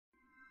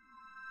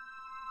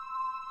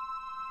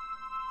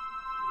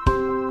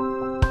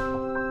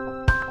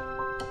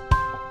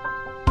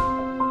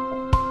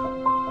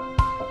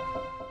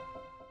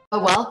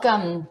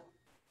Welcome.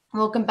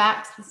 Welcome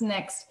back to this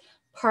next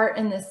part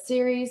in this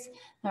series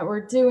that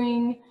we're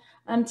doing.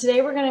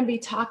 Today we're going to be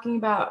talking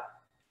about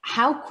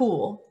how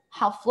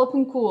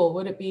flipping cool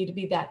would it be to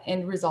be that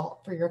end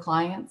result for your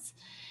clients.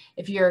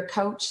 If you're a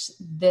coach,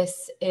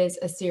 this is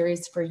a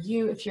series for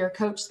you. If you're a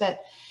coach that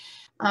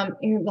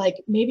you're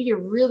like, maybe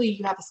you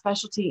have a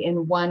specialty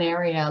in one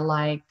area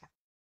like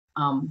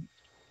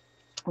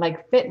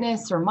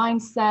fitness or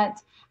mindset,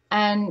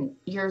 and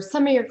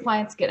some of your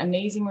clients get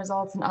amazing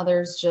results and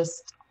others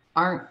just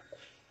aren't,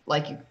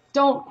 like, you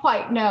don't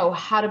quite know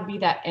how to be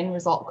that end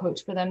result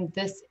coach for them.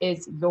 This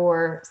is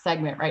your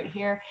segment right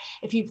here.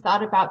 If you've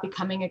thought about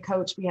becoming a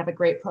coach, we have a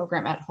great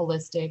program at a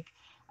holistic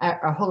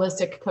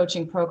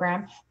coaching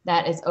program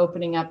that is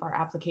opening up. Our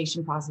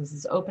application process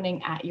is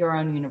opening at your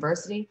own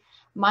university.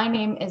 My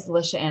name is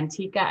Lisha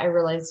Antica. I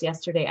realized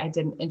yesterday I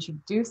didn't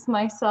introduce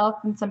myself,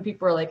 and some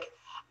people were like,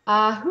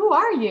 who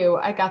are you?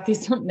 I got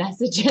these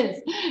messages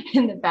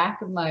in the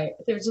back of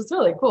it was just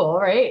really cool,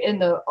 right? In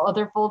the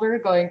other folder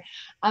going,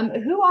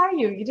 who are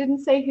you? You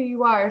didn't say who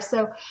you are.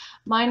 So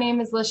my name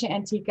is Lisha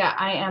Antica.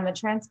 I am a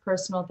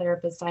transpersonal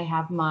therapist. I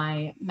have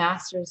my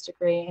master's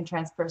degree in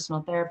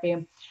transpersonal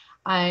therapy.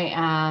 I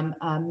am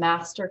a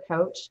master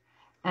coach,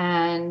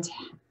 and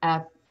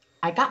I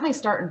got my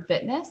start in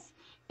fitness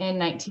in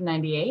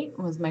 1998. It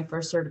was my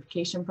first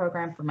certification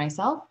program for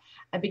myself.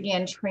 I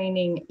began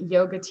training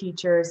yoga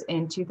teachers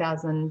in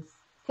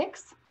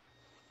 2006.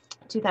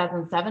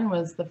 2007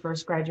 was the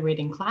first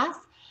graduating class.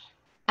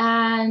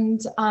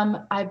 And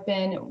I've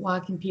been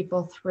walking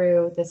people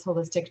through this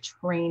holistic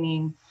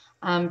training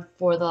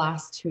for the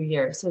last 2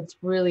 years. So it's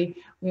really,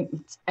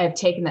 I've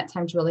taken that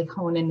time to really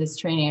hone in this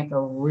training. I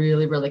feel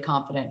really, really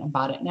confident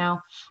about it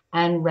now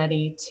and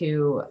ready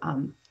to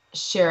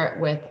share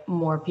it with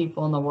more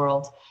people in the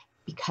world,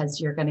 because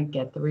you're going to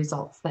get the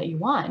results that you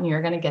want and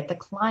you're going to get the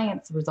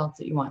clients' results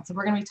that you want. So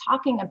we're going to be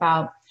talking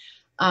about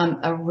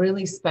a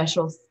really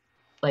special,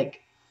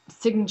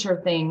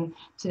 signature thing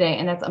today,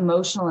 and that's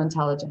emotional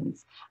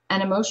intelligence.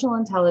 And emotional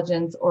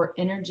intelligence, or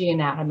energy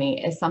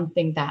anatomy, is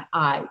something that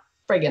I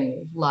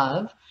friggin'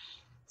 love.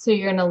 So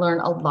you're going to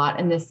learn a lot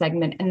in this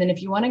segment. And then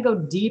if you want to go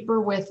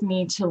deeper with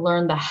me to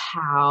learn the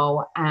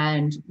how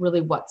and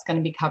really what's going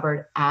to be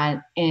covered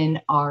in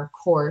our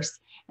course,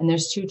 and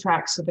there's 2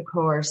 tracks to the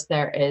course.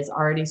 There is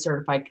already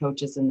certified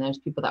coaches, and there's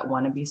people that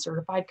want to be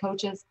certified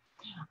coaches.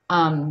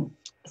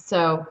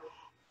 So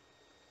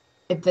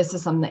if this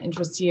is something that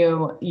interests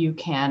you, you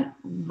can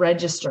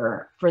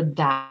register for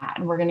that.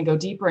 And we're going to go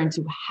deeper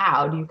into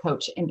how do you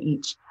coach in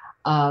each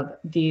of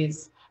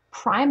these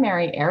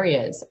primary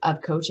areas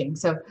of coaching.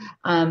 So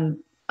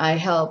I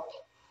help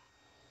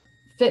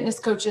fitness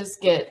coaches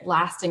get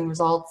lasting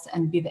results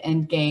and be the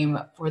end game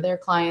for their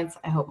clients.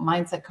 I hope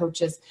mindset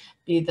coaches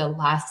be the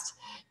last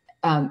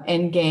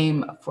end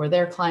game for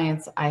their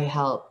clients. I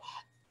help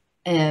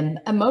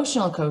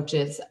emotional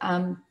coaches.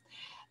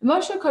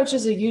 Emotional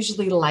coaches are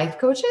usually life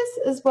coaches,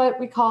 is what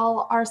we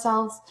call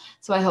ourselves.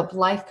 So I hope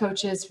life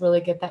coaches really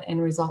get that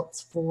end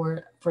results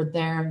for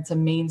their, it's a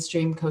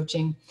mainstream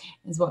coaching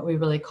is what we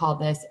really call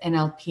this,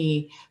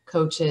 NLP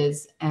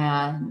coaches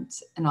and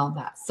all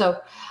that.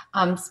 So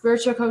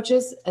spiritual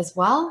coaches as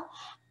well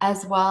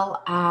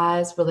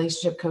as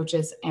relationship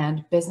coaches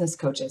and business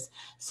coaches.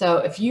 So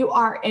if you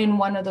are in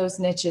one of those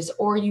niches,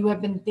 or you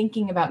have been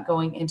thinking about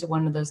going into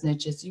one of those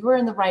niches, you are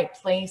in the right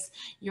place.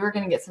 You are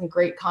going to get some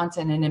great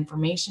content and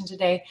information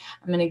today.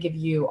 I'm going to give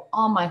you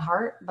all my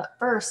heart, but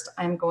first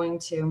I'm going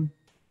to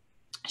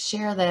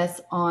share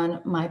this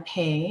on my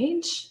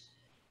page.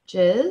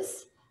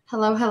 Jiz,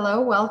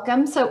 hello,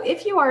 welcome. So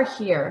if you are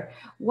here,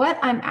 what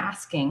I'm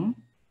asking,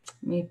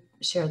 let me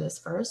share this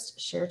first,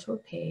 share to a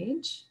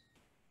page.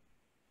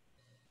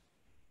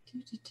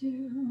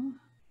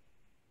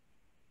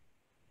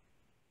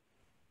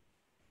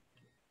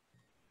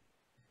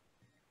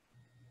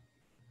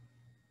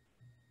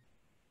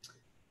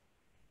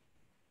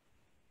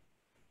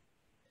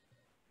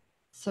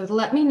 So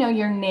let me know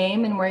your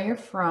name and where you're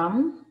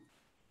from.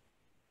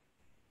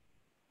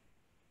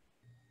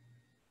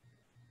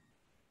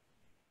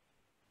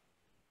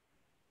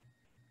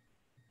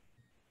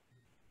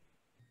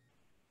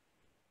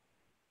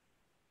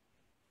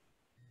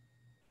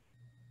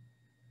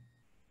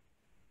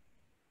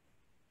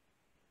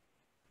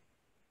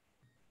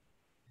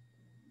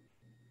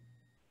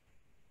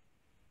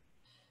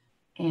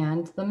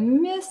 And the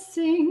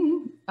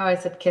missing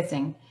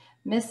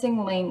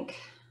link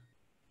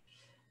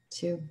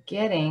to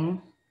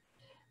getting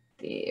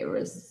the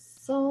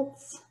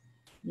results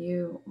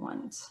you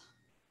want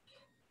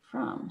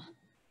from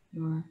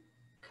your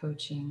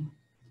coaching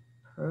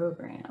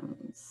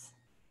programs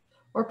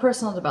or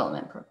personal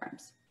development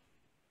programs.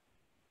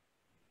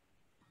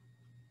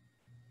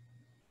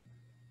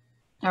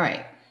 All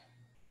right.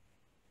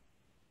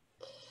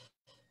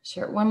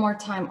 Share it one more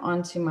time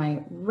onto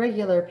my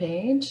regular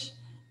page,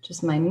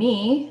 just my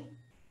me.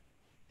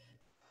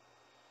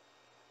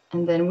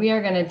 And then we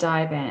are going to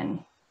dive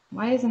in.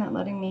 Why isn't it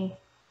letting me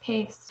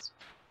paste?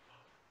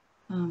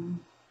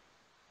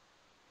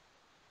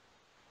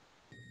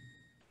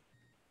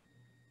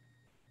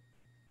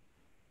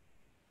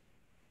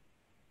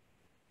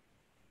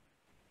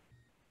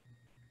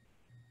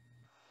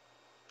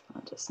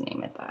 I'll just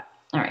name it that.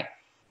 All right.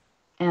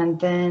 And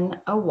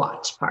then a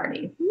watch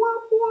party.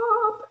 Wop,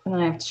 wop. And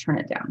then I have to turn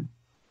it down.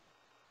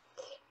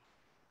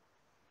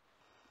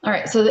 All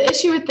right. So the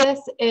issue with this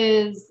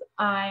is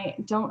I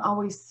don't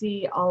always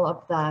see all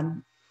of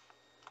the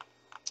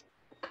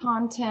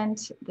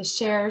content, the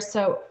shares.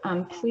 So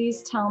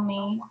please tell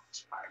me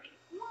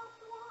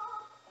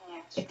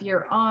if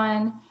you're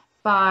on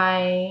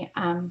by,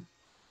 all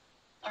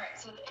right.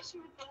 So the issue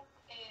with this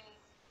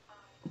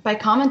is by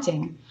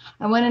commenting.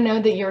 I want to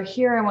know that you're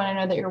here. I want to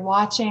know that you're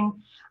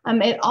watching.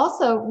 It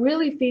also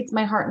really feeds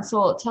my heart and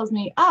soul. It tells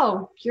me,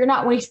 oh, you're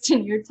not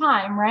wasting your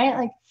time,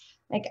 right?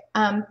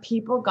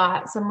 People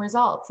got some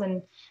results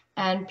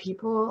and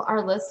people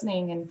are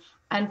listening.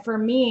 And for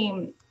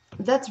me,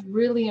 that's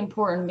really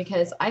important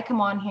because I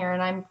come on here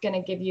and I'm going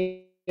to give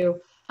you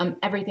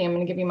everything. I'm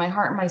going to give you my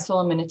heart and my soul.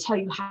 I'm going to tell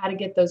you how to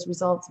get those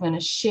results. I'm going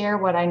to share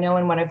what I know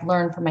and what I've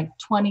learned from my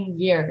 20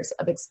 years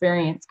of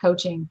experience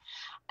coaching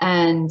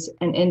and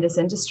in this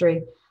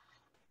industry.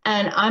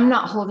 And I'm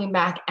not holding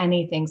back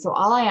anything. So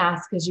all I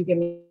ask is you give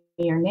me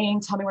your name,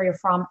 tell me where you're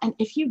from. And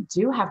if you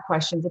do have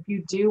questions, if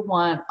you do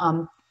want,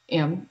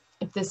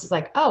 if this is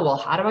like, oh, well,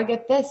 how do I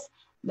get this?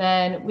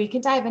 Then we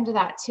can dive into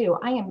that too.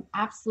 I am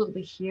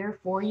absolutely here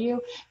for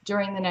you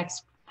during the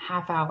next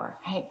half hour,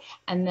 right?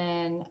 And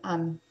then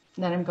I'm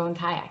going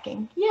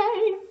kayaking.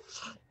 Yay!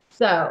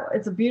 So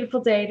it's a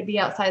beautiful day to be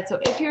outside. So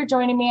if you're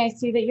joining me, I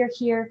see that you're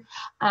here.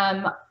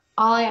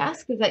 All I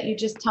ask is that you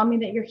just tell me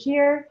that you're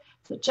here.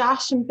 So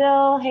Josh and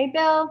Bill, hey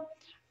Bill,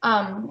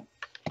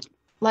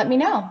 let me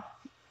know.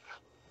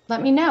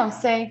 Let me know.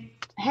 Say,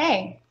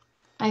 hey,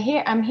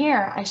 I'm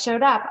here. I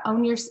showed up.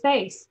 Own your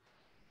space.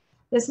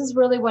 This is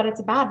really what it's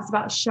about. It's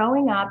about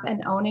showing up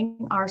and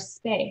owning our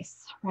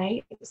space,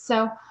 right?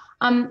 So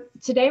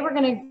today we're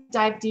going to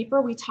dive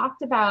deeper. We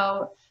talked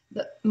about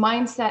the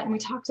mindset and we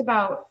talked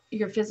about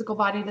your physical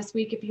body this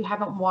week. If you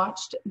haven't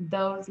watched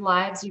those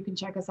lives, you can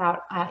check us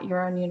out at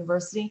Your Own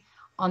University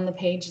on the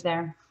page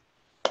there.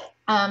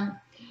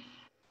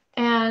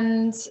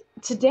 And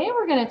today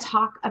we're going to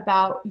talk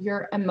about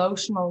your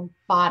emotional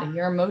body,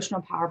 your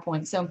emotional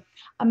PowerPoint. So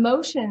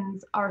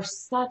emotions are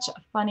such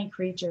funny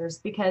creatures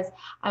because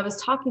I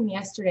was talking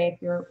yesterday,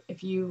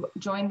 if you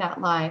joined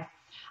that live,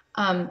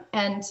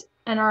 and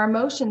our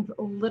emotions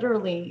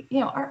literally,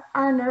 are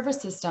our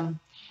nervous system,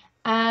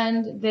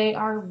 and they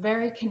are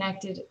very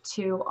connected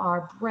to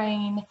our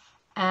brain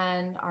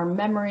and our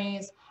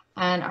memories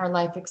and our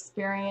life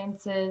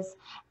experiences.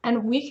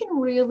 And we can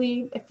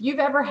really, if you've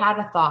ever had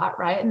a thought,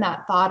 right, and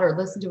that thought, or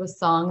listened to a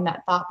song, and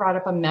that thought brought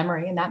up a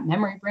memory, and that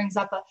memory brings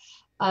up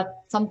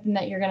something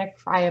that you're going to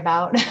cry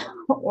about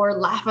or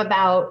laugh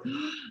about.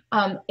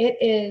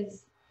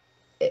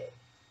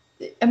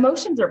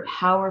 Emotions are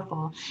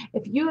powerful.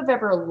 If you have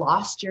ever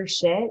lost your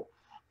shit,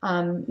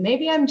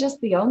 maybe I'm just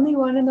the only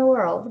one in the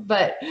world,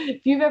 but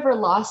if you've ever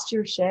lost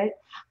your shit,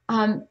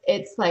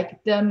 it's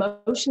like the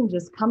emotion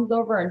just comes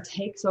over and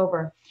takes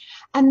over.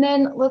 And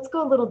then let's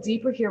go a little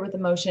deeper here with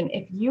emotion.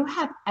 If you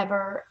have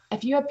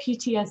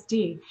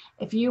PTSD,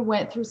 if you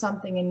went through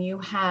something and you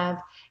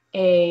have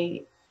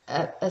a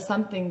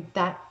something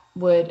that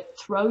would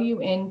throw you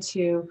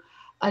into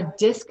a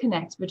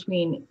disconnect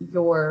between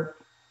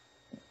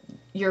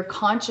your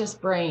conscious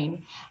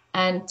brain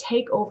and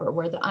take over,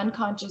 where the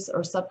unconscious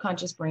or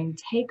subconscious brain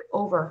take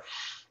over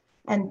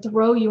and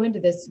throw you into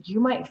this, you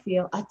might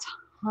feel a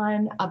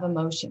ton of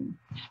emotion.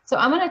 So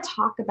I'm going to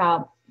talk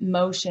about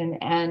motion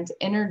and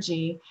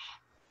energy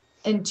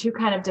in two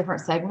kind of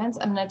different segments.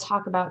 I'm going to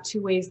talk about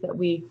two ways that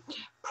we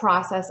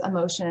process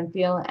emotion and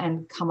feel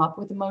and come up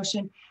with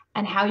emotion,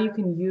 and how you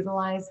can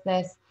utilize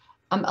this.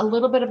 A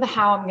little bit of the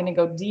how. I'm going to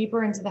go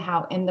deeper into the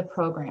how in the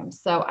program.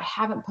 So I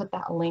haven't put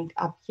that link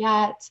up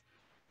yet.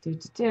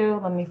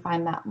 Let me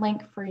find that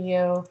link for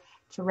you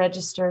to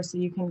register so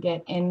you can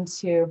get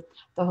into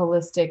the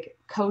holistic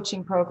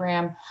coaching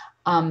program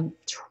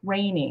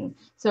training.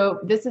 So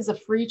this is a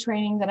free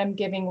training that I'm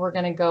giving. We're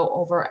going to go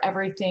over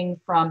everything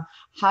from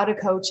how to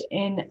coach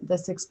in the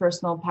 6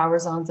 personal power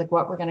zones, like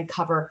what we're going to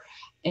cover.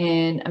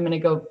 And I'm going to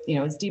go,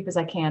 as deep as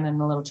I can in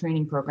a little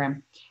training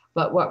program,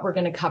 but what we're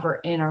going to cover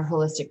in our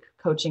holistic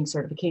coaching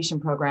certification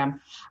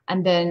program.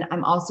 And then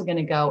I'm also going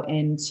to go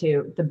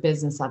into the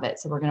business of it.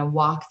 So we're going to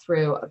walk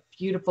through a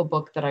beautiful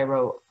book that I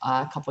wrote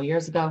a couple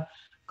years ago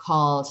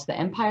called The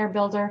Empire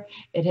Builder.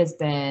 It has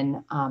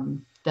been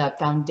the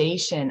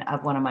foundation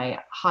of one of my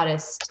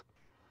hottest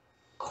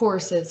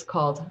courses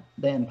called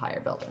The Empire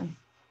Builder.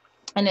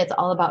 And it's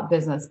all about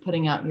business,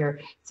 putting out your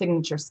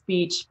signature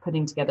speech,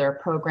 putting together a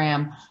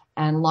program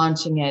and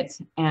launching it,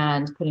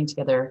 and putting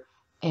together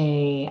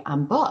a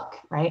book,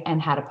 right? And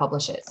how to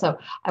publish it. So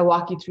I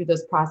walk you through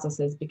those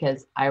processes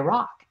because I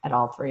rock at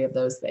all 3 of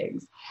those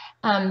things.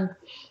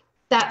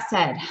 That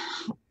said,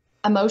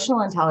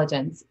 emotional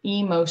intelligence,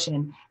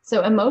 emotion.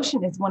 So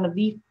emotion is one of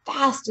the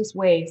fastest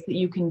ways that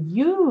you can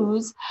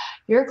use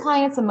your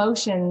client's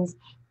emotions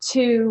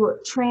to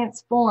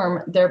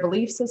transform their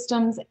belief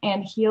systems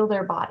and heal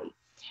their body.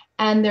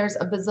 And there's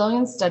a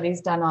bazillion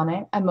studies done on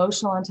it.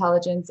 Emotional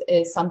intelligence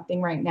is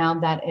something right now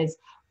that is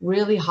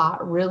really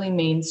hot, really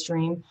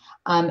mainstream.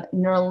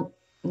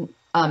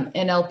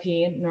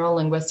 NLP, neuro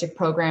linguistic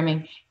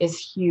programming, is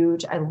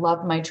huge. I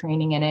love my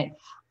training in it.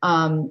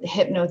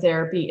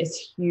 Hypnotherapy is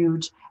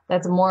huge.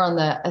 That's more on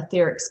the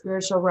etheric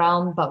spiritual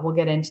realm, but we'll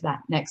get into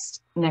that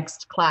next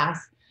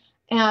class.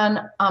 And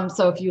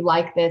so if you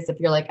like this, if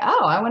you're like,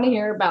 oh, I want to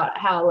hear about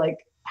how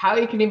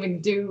you can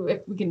even do,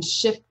 if we can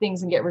shift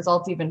things and get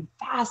results even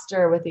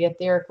faster with the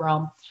etheric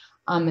realm,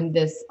 and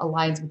this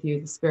aligns with you,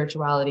 the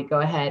spirituality, go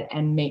ahead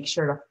and make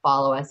sure to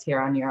follow us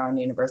here on Your Own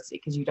University,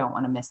 because you don't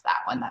want to miss that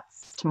one.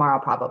 That's tomorrow,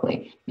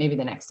 probably, maybe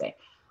the next day.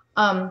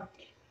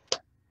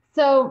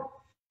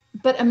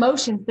 But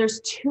emotions,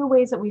 there's two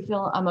ways that we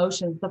feel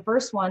emotions. The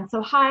first one,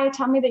 so hi,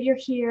 tell me that you're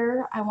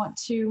here. I want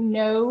to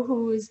know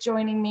who is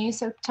joining me.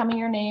 So tell me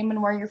your name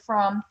and where you're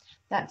from.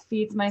 That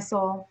feeds my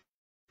soul.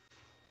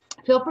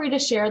 Feel free to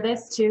share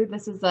this too.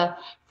 This is a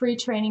free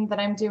training that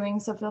I'm doing,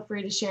 so feel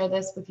free to share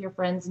this with your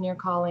friends and your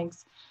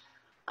colleagues.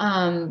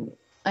 I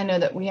know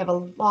that we have a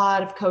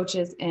lot of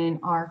coaches in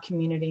our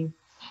community.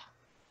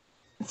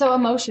 So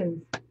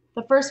emotions.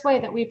 The first way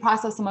that we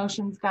process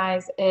emotions,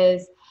 guys,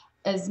 is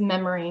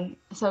memory.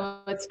 So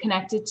it's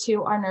connected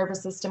to our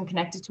nervous system,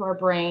 connected to our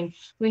brain.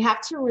 We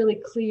have to really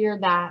clear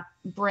that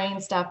brain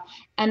stuff,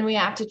 and we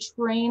have to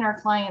train our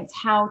clients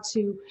how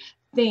to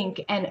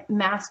think and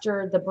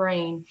master the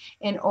brain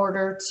in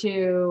order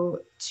to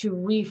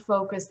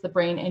refocus the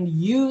brain and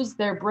use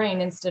their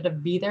brain instead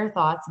of be their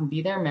thoughts and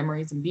be their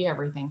memories and be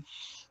everything,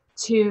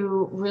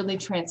 to really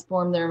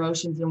transform their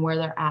emotions and where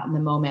they're at in the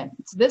moment.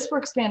 So this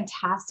works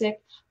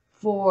fantastic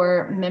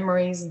for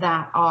memories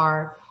that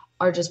are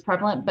just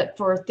prevalent, but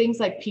for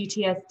things like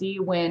PTSD,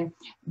 when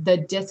the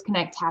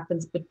disconnect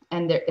happens,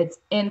 and it's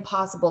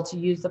impossible to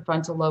use the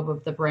frontal lobe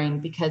of the brain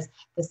because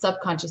the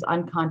subconscious,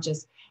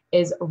 unconscious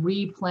is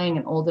replaying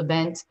an old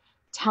event,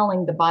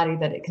 telling the body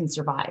that it can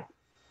survive,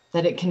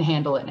 that it can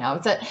handle it now.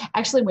 It's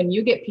actually, when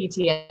you get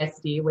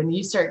PTSD, when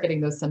you start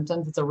getting those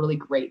symptoms, it's a really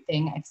great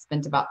thing. I've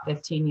spent about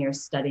 15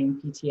 years studying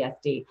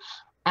PTSD,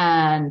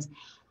 and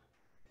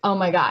oh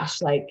my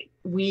gosh, like,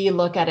 we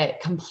look at it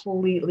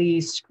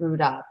completely screwed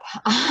up.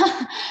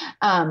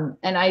 And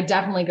I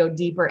definitely go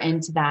deeper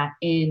into that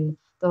in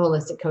the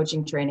holistic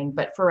coaching training.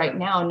 But for right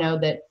now, know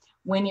that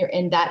when you're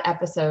in that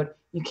episode,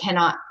 you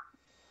cannot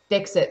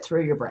fix it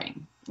through your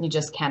brain. You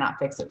just cannot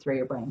fix it through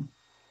your brain.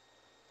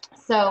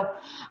 So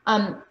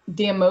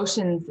the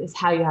emotions is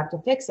how you have to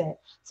fix it.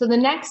 So the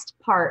next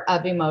part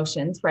of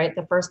emotions, right?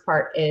 The first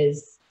part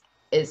is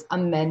a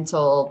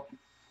mental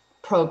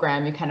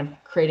program. You're kind of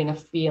creating a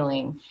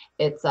feeling.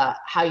 It's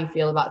how you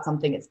feel about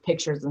something. It's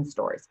pictures and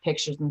stories,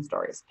 pictures and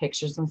stories,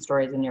 pictures and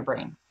stories in your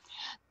brain.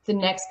 The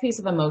next piece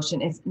of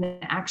emotion is an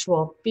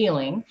actual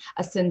feeling,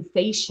 a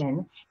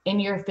sensation in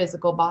your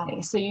physical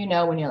body. So, you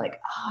know, when you're like,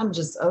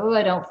 oh,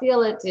 I don't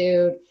feel it,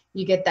 dude.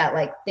 You get that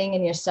like thing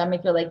in your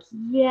stomach. You're like,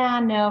 yeah,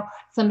 no,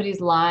 somebody's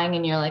lying.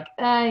 And you're like,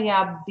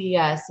 yeah,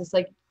 BS. It's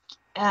like,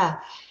 I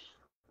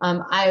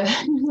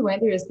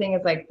went through this thing.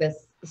 It's like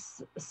this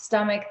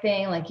stomach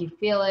thing, like you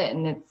feel it,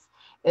 and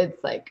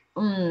it's like,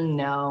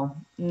 no,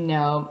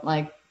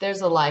 like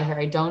there's a lie here.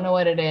 I don't know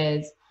what it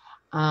is,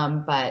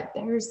 but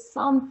there's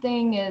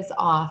something is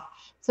off.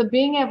 So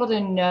being able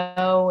to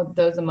know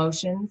those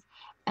emotions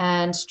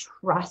and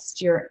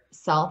trust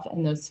yourself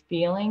and those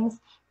feelings,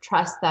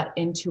 trust that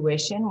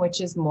intuition,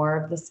 which is more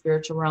of the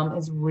spiritual realm,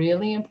 is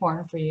really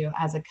important for you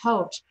as a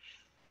coach,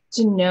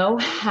 to know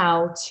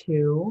how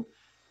to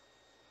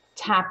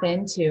tap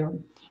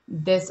into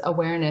this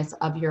awareness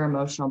of your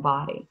emotional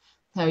body.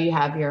 So you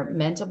have your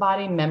mental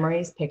body,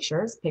 memories,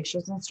 pictures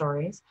and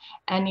stories,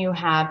 and you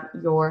have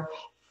your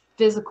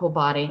physical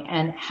body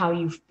and how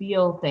you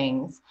feel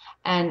things.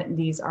 And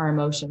these are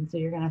emotions. So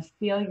you're going to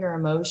feel your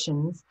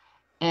emotions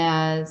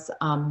as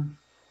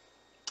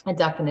a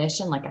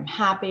definition, like I'm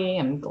happy,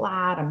 I'm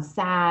glad, I'm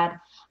sad,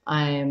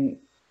 I'm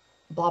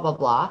blah, blah,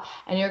 blah.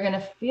 And you're going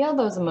to feel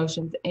those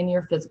emotions in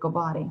your physical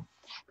body.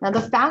 Now,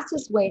 the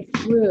fastest way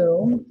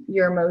through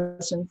your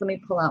emotions, let me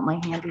pull out my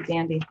handy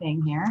dandy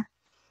thing here.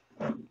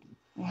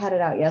 I had it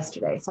out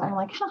yesterday, so I'm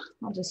like,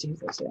 I'll just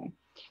use it today.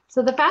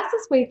 So the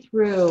fastest way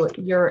through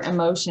your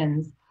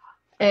emotions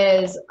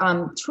is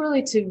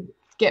truly to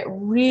get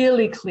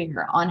really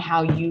clear on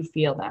how you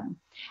feel them.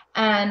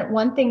 And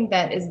one thing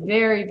that is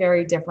very,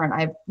 very different,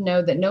 I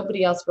know that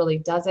nobody else really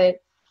does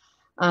it,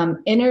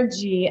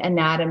 energy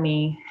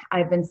anatomy.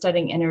 I've been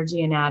studying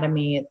energy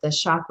anatomy, the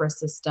chakra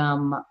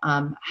system,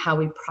 how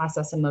we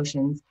process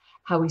emotions,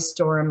 how we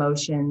store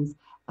emotions,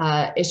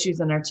 issues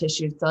in our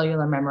tissues,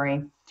 cellular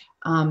memory,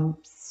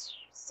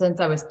 since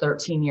I was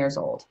 13 years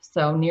old.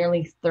 So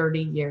nearly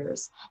 30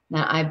 years.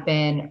 Now I've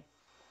been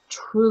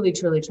truly,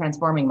 truly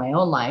transforming my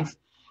own life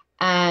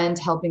and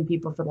helping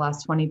people for the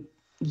last 20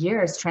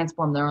 years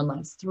transform their own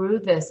lives through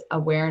this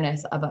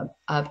awareness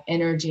of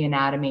energy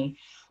anatomy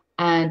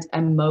and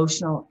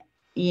emotion,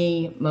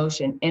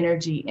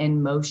 energy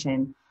in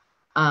motion,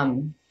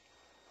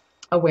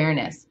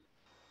 awareness.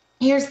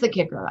 Here's the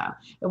kicker though.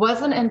 It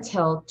wasn't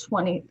until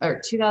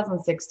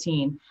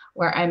 2016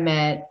 where I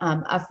met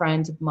a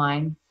friend of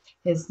mine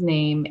His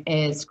name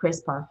is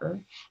Chris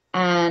Parker.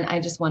 And I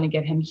just want to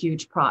give him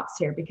huge props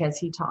here because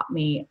he taught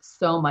me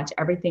so much.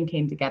 Everything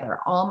came together.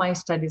 All my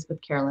studies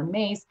with Carolyn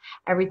Mace,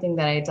 everything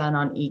that I had done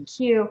on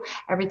EQ,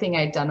 everything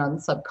I'd done on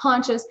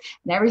subconscious,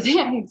 and everything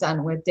I had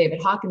done with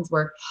David Hawkins'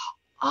 work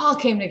all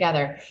came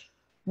together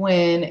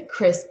when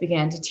Chris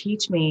began to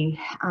teach me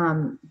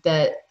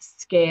the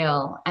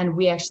scale. And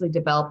we actually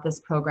developed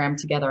this program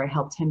together. I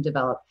helped him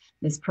develop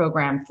this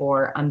program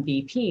for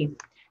VP.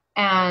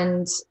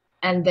 And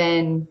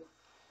then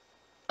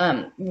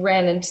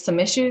ran into some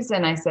issues,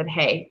 and I said,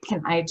 hey,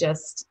 can I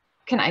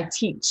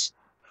teach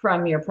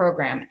from your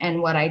program?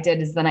 And what I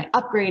did is then I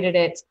upgraded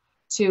it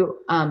to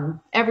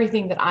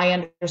everything that I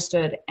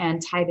understood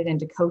and tied it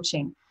into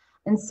coaching.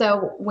 And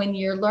so when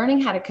you're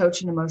learning how to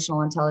coach in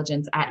emotional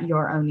intelligence at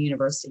your own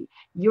university,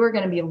 you are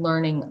going to be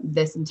learning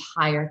this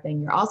entire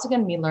thing. You're also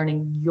going to be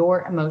learning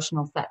your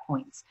emotional set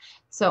points.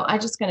 So I'm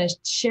just going to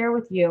share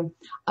with you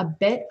a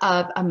bit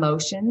of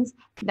emotions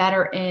that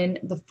are in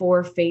the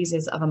 4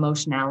 phases of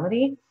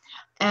emotionality.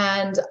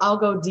 And I'll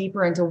go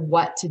deeper into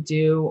what to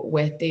do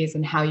with these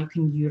and how you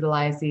can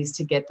utilize these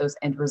to get those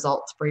end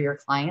results for your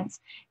clients.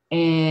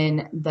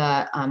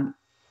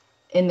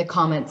 In the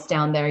comments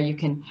down there, you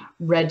can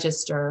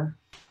register.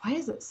 Why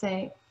does it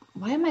say,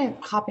 why am I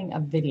copying a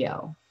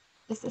video?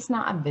 This is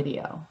not a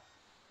video.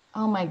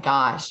 Oh my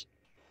gosh.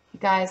 You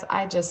guys,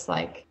 I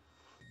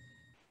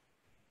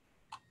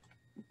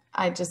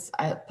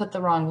put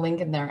the wrong link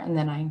in there and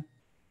then I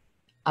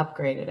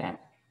upgraded it.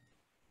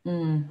 I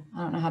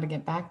don't know how to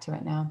get back to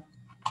it now.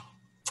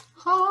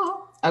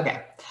 Oh,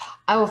 okay.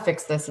 I will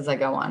fix this as I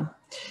go on.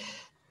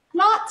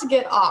 Not to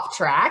get off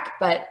track,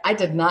 but I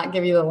did not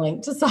give you the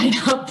link to sign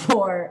up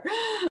for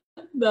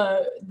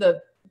the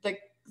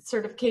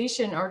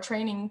certification or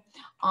training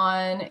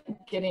on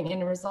getting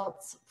end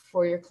results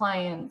for your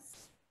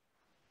clients.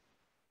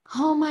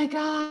 Oh my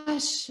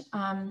gosh.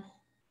 At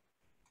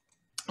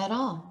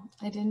all.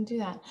 I didn't do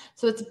that.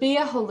 So it's Be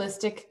a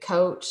Holistic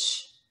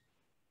Coach,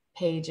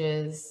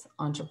 Pages,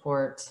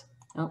 Ontraport.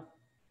 Nope.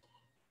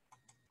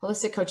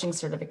 Holistic Coaching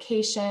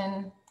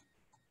Certification,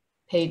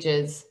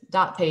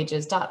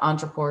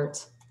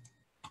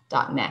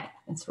 pages.ontraport.net.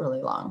 It's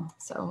really long.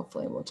 So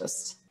hopefully we'll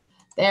just,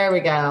 there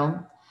we go.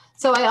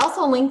 So I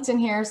also linked in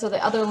here. So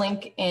the other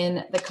link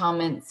in the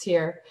comments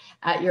here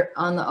at your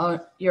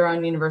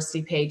own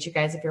university page, you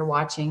guys, if you're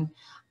watching,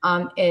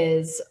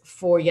 is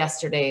for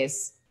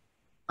yesterday's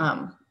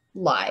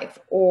live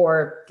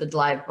or the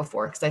live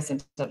before, because I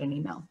sent out an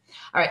email.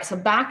 All right, so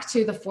back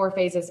to the 4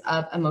 phases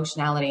of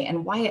emotionality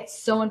and why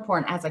it's so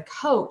important as a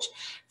coach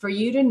for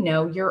you to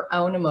know your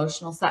own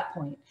emotional set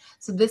point.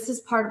 So this is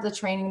part of the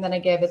training that I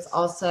give. It's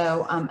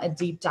also a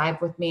deep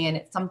dive with me, and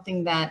it's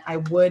something that I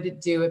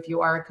would do if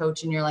you are a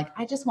coach and you're like,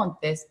 I just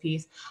want this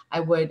piece. I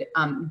would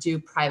do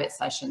private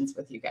sessions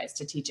with you guys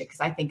to teach it,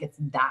 because I think it's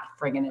that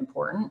friggin'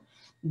 important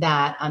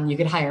that you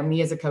could hire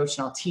me as a coach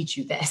and I'll teach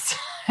you this.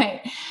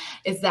 Right?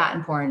 It's that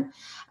important.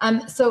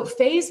 So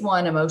phase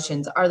 1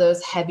 emotions are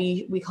those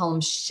heavy, we call them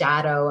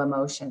shadow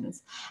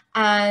emotions.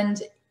 And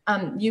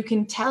you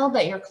can tell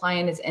that your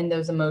client is in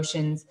those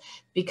emotions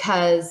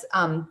because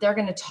they're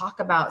going to talk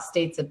about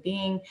states of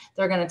being.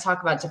 They're going to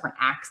talk about different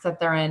acts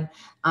that they're in,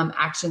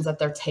 actions that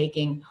they're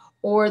taking,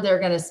 or they're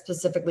going to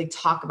specifically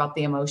talk about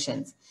the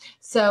emotions.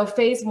 So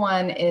phase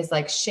 1 is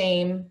like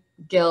shame,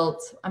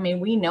 guilt. I mean,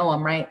 we know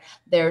them, right?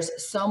 There's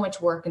so much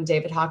work in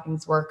David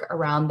Hawkins' work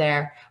around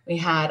there. We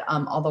had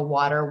all the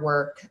water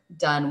work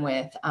done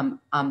with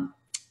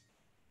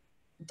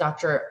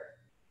Dr.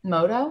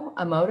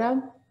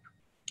 Emoto.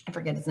 I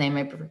forget his name.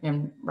 I forget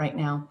him right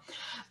now.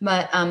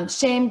 But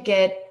shame,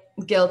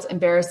 guilt,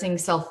 embarrassing,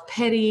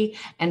 self-pity,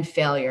 and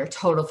failure,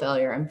 total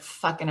failure. I'm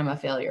a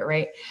failure,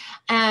 right?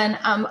 And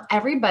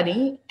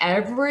everybody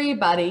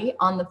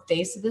on the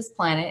face of this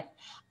planet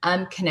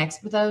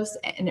connects with those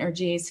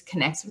energies,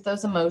 connects with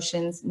those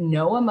emotions.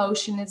 No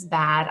emotion is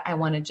bad. I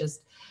want to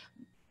just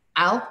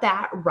out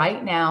that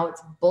right now.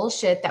 It's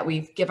bullshit that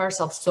we give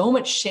ourselves so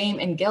much shame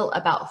and guilt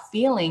about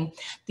feeling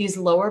these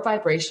lower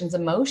vibrations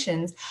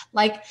emotions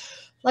like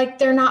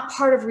they're not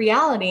part of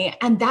reality.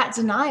 And that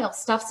denial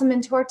stuffs them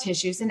into our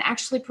tissues and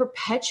actually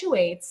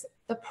perpetuates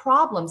the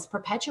problems,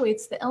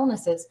 perpetuates the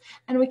illnesses.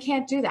 And we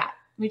can't do that.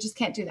 We just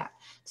can't do that.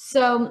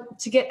 So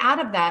to get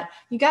out of that,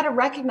 you got to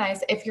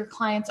recognize if your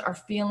clients are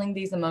feeling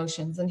these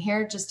emotions. And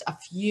here are just a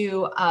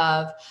few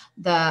of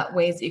the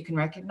ways that you can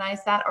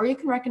recognize that, or you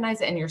can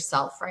recognize it in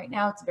yourself right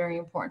now. It's very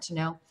important to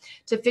know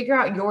to figure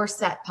out your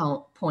set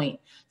point.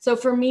 So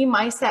for me,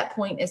 my set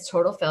point is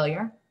total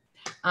failure.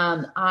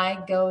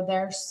 I go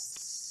there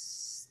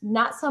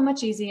not so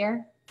much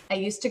easier. I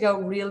used to go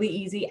really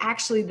easy.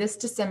 Actually, this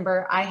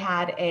December, I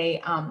had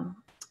a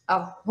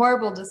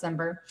horrible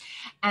December,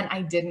 and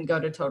I didn't go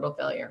to total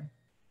failure.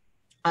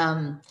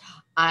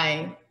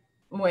 I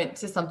went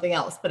to something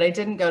else, but I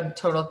didn't go to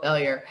total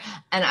failure.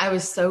 And I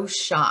was so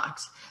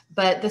shocked.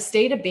 But the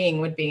state of being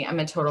would be, I'm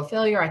a total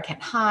failure. I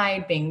can't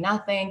hide, being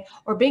nothing,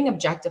 or being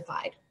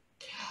objectified.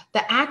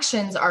 The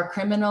actions are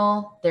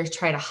criminal. They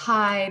try to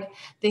hide.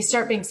 They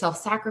start being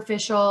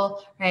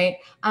self-sacrificial, right?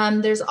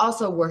 There's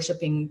also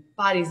worshiping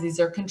bodies. These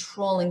are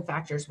controlling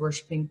factors: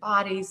 worshiping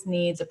bodies,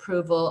 needs,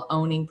 approval,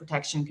 owning,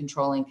 protection,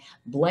 controlling,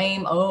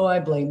 blame. Oh, I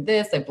blame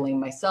this. I blame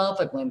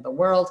myself. I blame the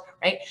world,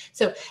 right?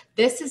 So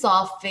this is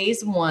all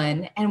phase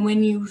one. And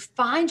when you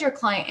find your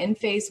client in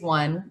phase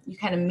one, you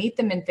kind of meet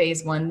them in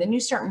phase one, then you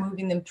start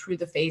moving them through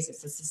the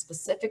phases. It's a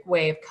specific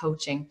way of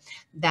coaching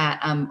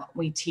that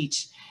we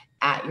teach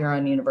at your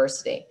own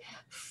university.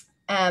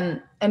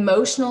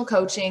 Emotional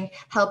coaching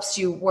helps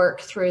you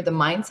work through the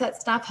mindset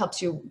stuff,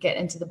 helps you get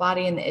into the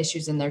body and the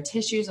issues in their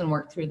tissues and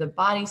work through the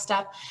body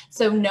stuff.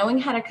 So knowing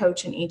how to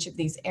coach in each of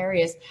these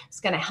areas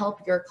is going to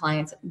help your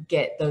clients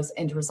get those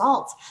end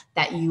results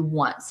that you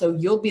want. So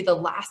you'll be the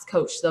last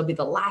coach. They'll be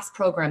the last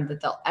program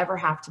that they'll ever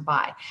have to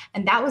buy.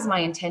 And that was my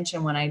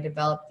intention when I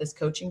developed this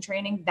coaching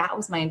training. That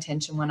was my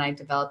intention when I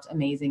developed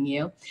Amazing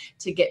You,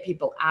 to get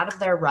people out of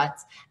their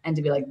ruts and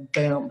to be like,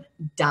 boom,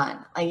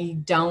 done. Like, you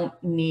don't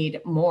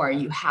need more.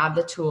 You have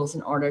the tools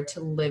in order to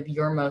live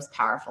your most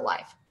powerful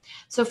life.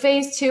 So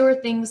phase two are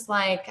things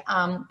like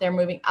they're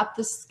moving up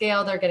the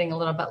scale. They're getting a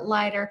little bit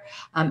lighter.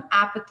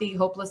 Apathy,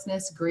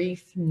 hopelessness,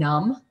 grief,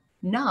 numb,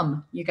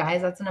 you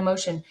guys, that's an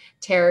emotion.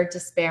 Terror,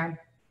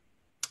 despair.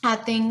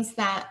 Things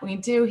that we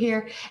do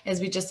here is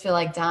we just feel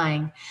like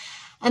dying.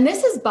 And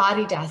this is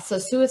body death. So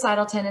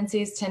suicidal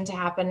tendencies tend to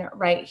happen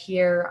right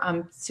here.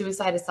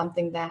 Suicide is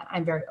something that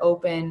I'm very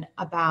open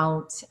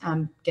about,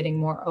 getting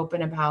more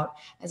open about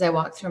as I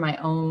walk through my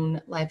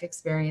own life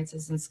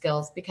experiences and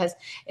skills, because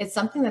it's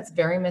something that's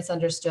very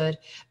misunderstood.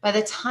 By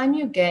the time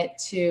you get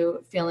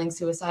to feeling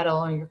suicidal,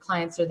 or your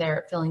clients are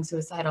there feeling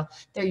suicidal,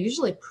 they're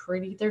usually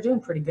they're doing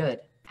pretty good,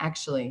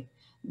 actually.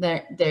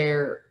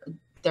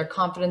 Their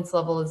confidence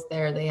level is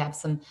there. They have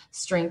some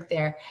strength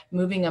there.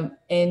 Moving them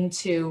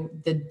into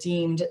the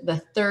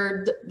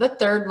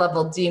third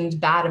level deemed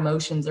bad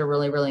emotions are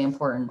really, really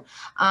important.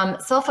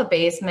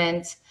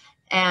 Self-abasement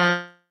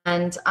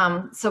and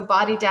so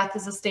body death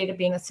is a state of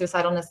being, a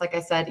suicidalness, like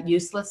I said,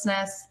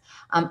 uselessness,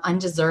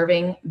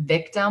 undeserving,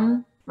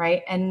 victim,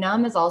 right? And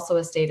numb is also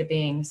a state of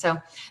being. So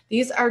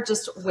these are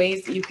just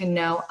ways that you can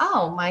know,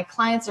 oh, my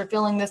clients are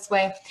feeling this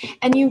way.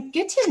 And you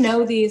get to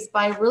know these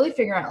by really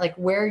figuring out like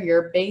where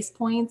your base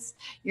points,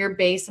 your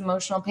base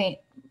emotional pain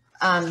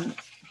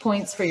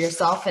points for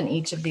yourself in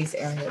each of these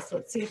areas. So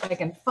let's see if I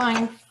can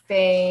find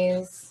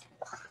phase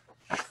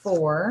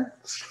 4.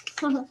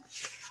 Oh,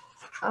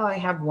 I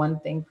have one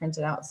thing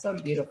printed out so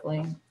beautifully,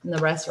 and the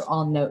rest are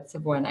all notes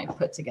of when I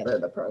put together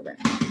the program.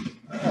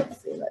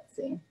 Let's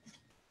see.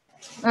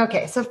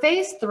 Okay, so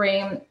phase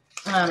 3,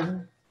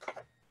 I'm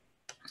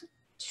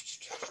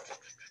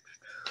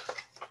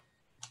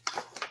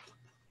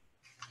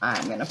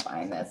going to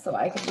find this so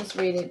I can just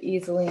read it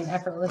easily and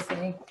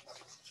effortlessly.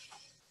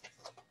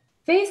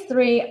 Phase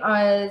 3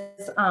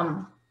 is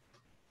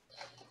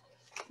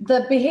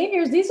the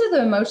behaviors. These are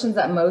the emotions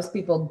that most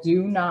people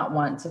do not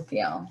want to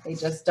feel. They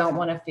just don't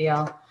want to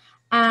feel.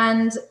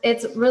 And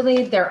it's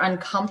really, they're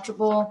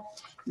uncomfortable.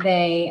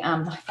 They,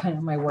 I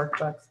find my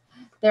workbooks.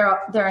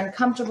 They're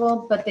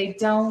uncomfortable, but they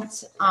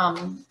don't,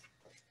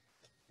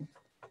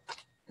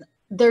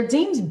 they're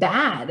deemed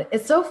bad.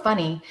 It's so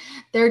funny.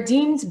 They're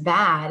deemed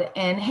bad.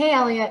 And hey,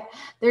 Elliot,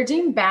 they're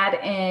deemed bad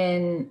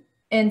in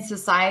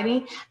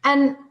society.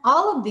 And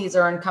all of these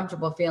are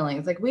uncomfortable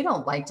feelings. Like, we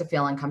don't like to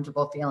feel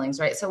uncomfortable feelings,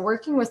 right? So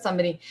working with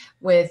somebody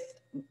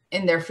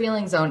in their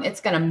feeling zone, it's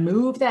going to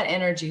move that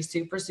energy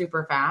super,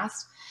 super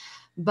fast.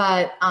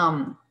 But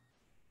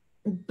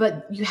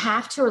you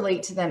have to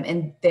relate to them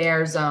in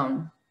their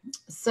zone.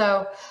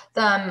 So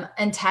the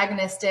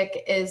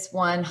antagonistic is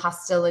one,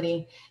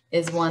 hostility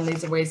is one.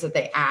 These are ways that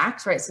they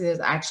act, right? So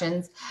there's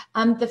actions.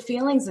 The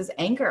feelings is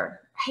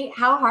anger, right?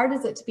 How hard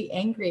is it to be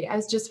angry? I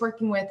was just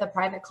working with a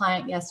private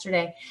client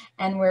yesterday,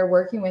 and we're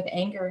working with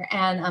anger.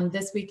 And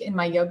this week in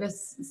my yoga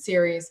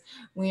series,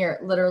 we are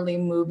literally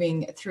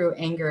moving through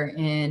anger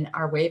in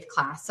our wave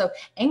class. So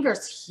anger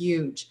is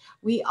huge.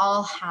 We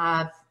all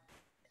have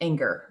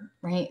anger,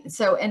 right?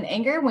 So, and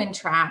anger, when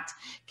trapped,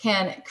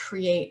 can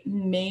create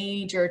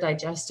major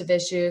digestive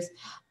issues,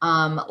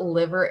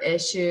 liver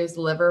issues,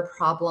 liver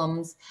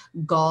problems,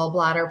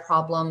 gallbladder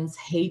problems.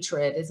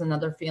 Hatred is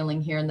another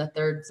feeling here in the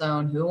third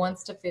zone. Who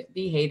wants to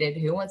be hated?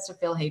 Who wants to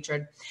feel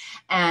hatred?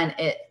 And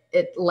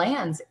it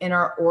lands in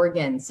our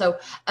organs. So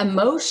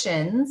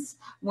emotions,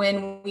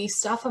 when we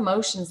stuff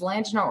emotions,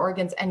 land in our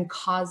organs and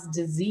cause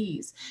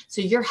disease. So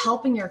you're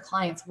helping your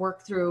clients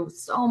work through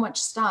so much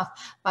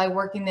stuff by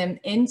working them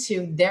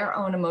into their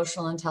own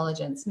emotional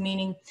intelligence,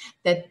 meaning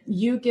that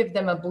you give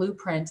them a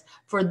blueprint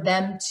for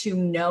them to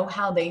know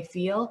how they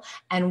feel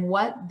and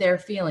what they're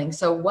feeling.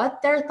 So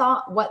what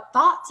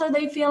thoughts are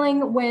they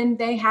feeling when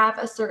they have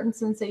a certain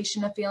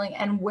sensation of feeling,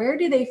 and where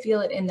do they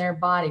feel it in their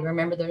body?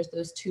 Remember, there's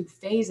those 2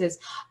 phases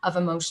of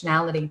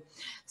emotionality.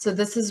 So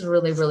this is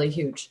really, really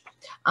huge.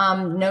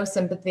 No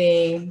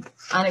sympathy,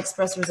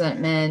 unexpressed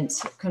resentment,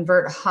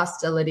 convert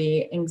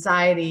hostility,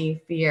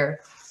 anxiety, fear.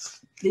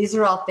 These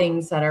are all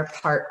things that are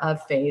part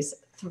of phase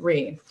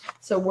 3.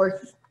 So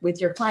with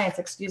your clients,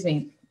 excuse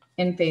me,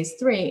 in phase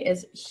 3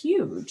 is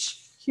huge,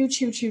 huge,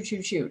 huge, huge,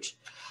 huge, huge.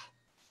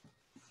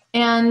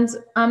 And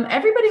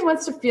everybody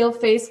wants to feel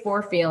phase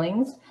 4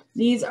 feelings.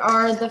 These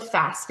are the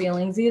fast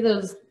feelings.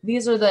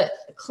 These are the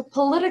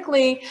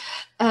politically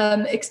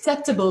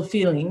acceptable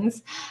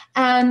feelings.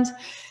 And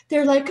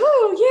they're like,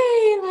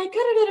 oh, yay, like, da,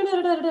 da,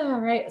 da, da, da, da,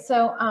 right?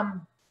 So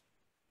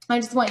I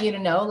just want you to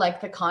know,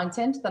 like, the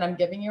content that I'm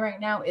giving you right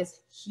now is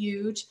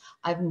huge.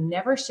 I've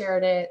never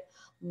shared it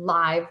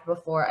live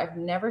before. I've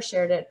never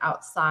shared it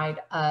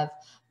outside of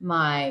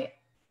my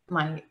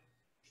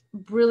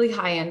really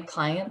high-end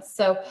clients.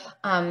 So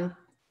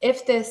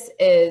if this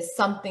is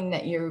something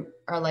that you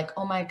are like,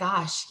 oh my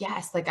gosh,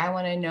 yes, like I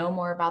want to know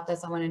more about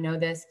this. I want to know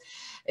this.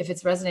 If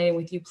it's resonating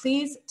with you,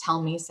 please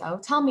tell me so.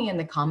 Tell me in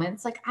the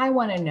comments. Like, I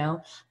want to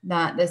know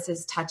that this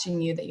is touching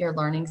you, that you're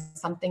learning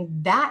something.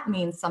 That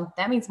means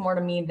more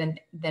to me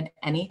than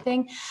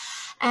anything.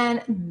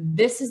 And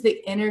this is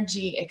the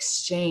energy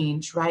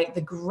exchange, right?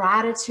 The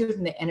gratitude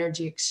and the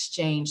energy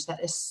exchange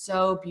that is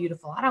so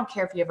beautiful. I don't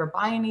care if you ever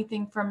buy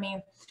anything from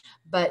me,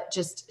 but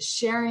just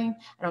sharing.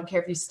 I don't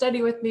care if you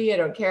study with me. I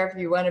don't care if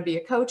you want to be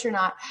a coach or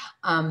not.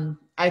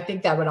 I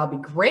think that would all be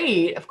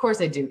great. Of course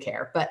I do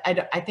care, but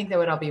I think that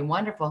would all be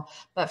wonderful.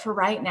 But for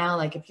right now,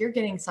 like if you're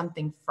getting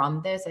something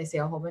from this, I see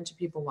a whole bunch of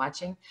people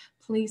watching,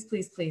 please,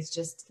 please, please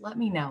just let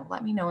me know.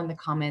 Let me know in the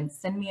comments,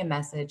 send me a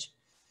message.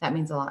 That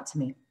means a lot to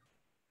me.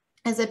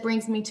 As it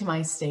brings me to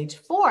my stage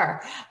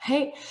 4,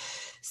 right?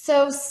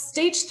 So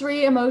stage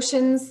 3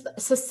 emotions,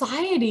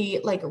 society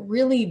like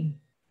really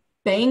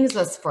bangs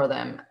us for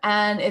them.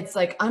 And it's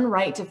like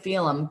unright to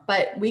feel them,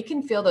 but we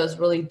can feel those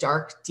really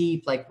dark,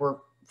 deep, like we're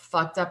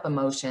fucked up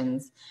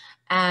emotions.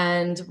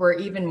 And we're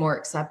even more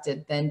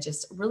accepted than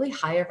just really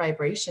higher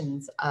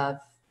vibrations of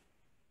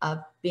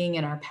being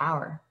in our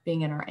power,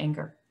 being in our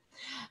anger.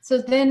 So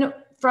then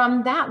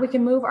from that, we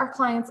can move our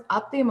clients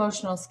up the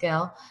emotional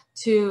scale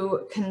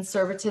to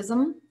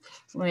conservatism,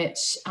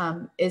 which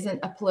isn't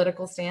a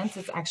political stance.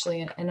 It's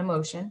actually an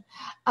emotion.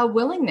 A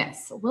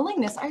willingness.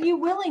 Are you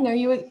willing?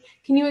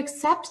 Can you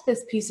accept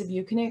this piece of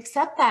you? Can you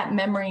accept that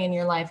memory in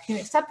your life? Can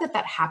you accept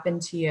that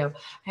happened to you,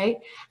 right?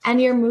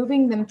 And you're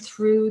moving them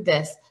through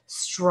this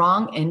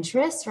strong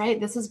interest, right?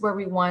 This is where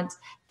we want.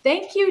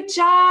 Thank you,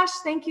 Josh.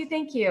 Thank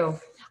you.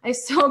 I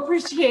so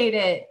appreciate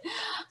it.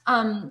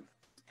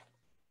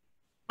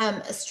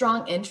 A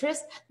strong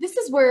interest. This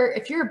is where,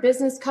 if you're a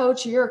business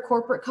coach, you're a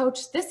corporate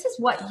coach, this is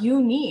what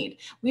you need.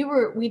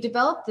 We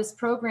developed this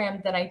program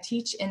that I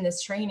teach in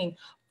this training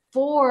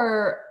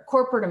for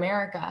corporate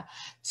America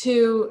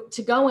to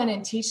go in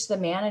and teach the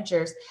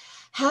managers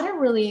how to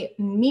really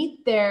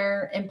meet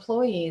their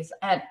employees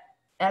at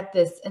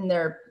this in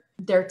their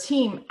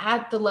team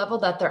at the level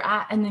that they're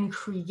at, and then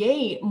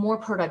create more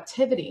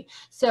productivity.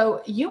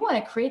 So you want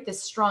to create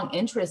this strong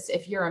interest.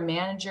 If you're a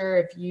manager,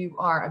 if you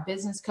are a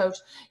business coach,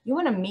 you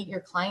want to meet your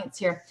clients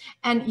here.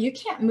 And you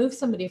can't move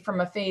somebody from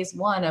a phase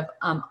 1 of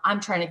I'm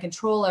trying to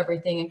control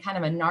everything and kind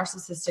of a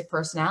narcissistic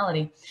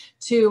personality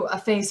to a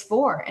phase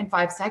 4 in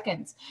 5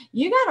 seconds.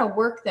 You got to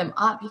work them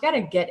up. You got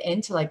to get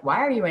into like, why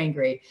are you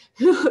angry?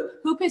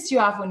 Who pissed you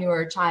off when you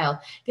were a child?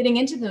 Getting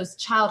into those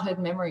childhood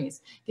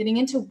memories, getting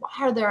into why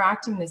are they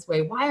acting this way?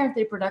 Why aren't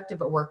they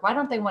productive at work? Why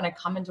don't they want to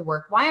come into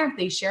work? Why aren't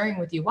they sharing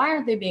with you? Why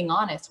aren't they being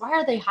honest? Why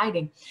are they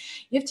hiding?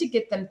 You have to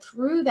get them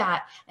through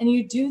that. And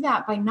you do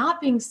that by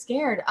not being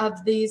scared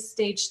of these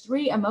stage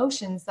 3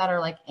 emotions that are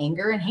like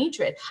anger and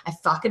hatred. I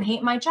fucking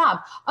hate my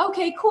job.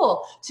 Okay,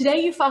 cool. Today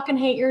you fucking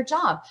hate your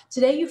job.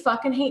 Today you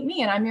fucking hate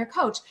me and I'm your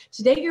coach.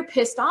 Today you're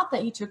pissed off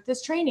that you took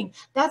this training.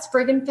 That's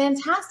friggin'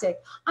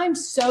 fantastic. I'm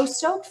so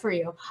stoked for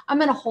you. I'm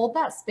going to hold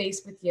that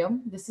space with you.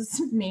 This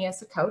is me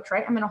as a coach,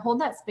 right? I'm going to hold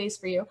that space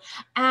for you.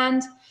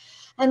 And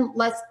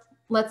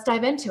let's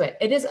dive into it.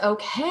 It is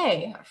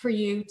okay for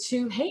you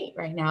to hate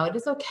right now. It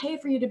is okay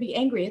for you to be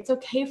angry. It's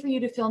okay for you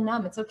to feel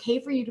numb. It's okay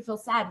for you to feel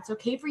sad. It's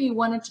okay for you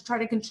wanting to try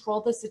to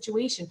control the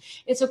situation.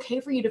 It's okay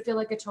for you to feel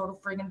like a total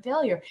friggin'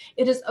 failure.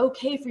 It is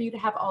okay for you to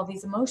have all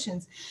these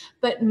emotions.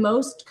 But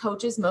most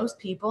coaches, most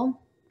people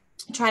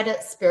try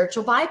to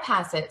spiritual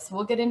bypass it. So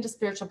we'll get into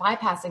spiritual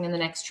bypassing in the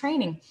next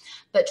training,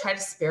 but try to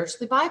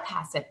spiritually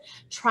bypass it.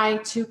 Try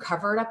to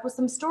cover it up with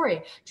some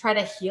story. Try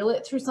to heal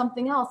it through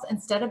something else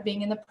instead of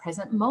being in the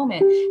present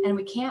moment. And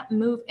we can't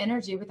move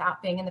energy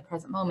without being in the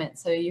present moment.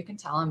 So you can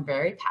tell I'm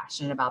very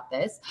passionate about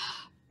this.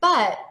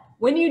 But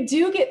when you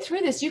do get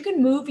through this, you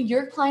can move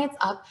your clients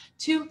up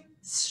to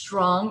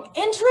strong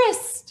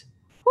interest.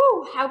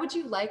 Woo, how would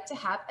you like to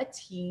have a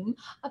team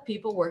of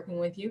people working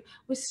with you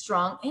with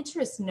strong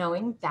interest,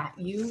 knowing that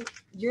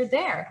you're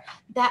there,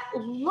 that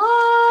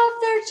love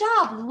their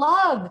job?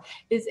 Love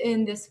is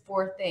in this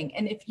 4th thing.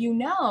 And if you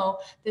know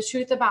the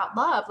truth about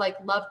love, like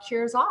love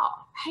cures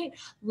all, right?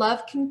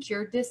 Love can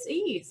cure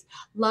disease.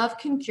 Love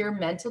can cure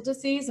mental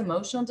disease,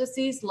 emotional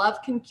disease.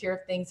 Love can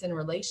cure things in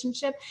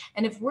relationship.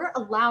 And if we're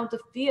allowed to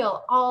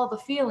feel all the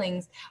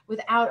feelings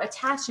without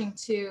attaching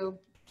to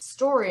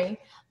story,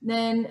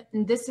 then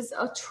this is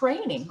a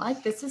training.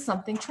 Like this is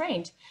something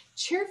trained.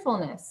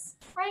 Cheerfulness,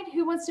 right?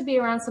 Who wants to be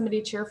around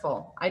somebody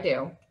cheerful? I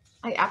do.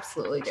 I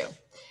absolutely do.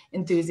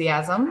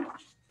 Enthusiasm.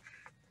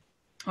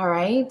 All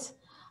right.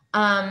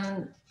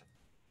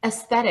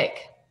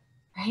 Aesthetic,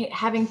 right?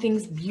 Having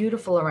things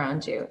beautiful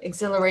around you,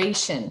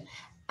 exhilaration.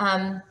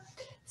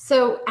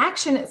 So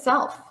action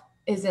itself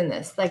is in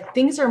this. Like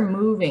things are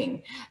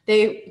moving.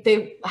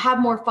 They have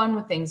more fun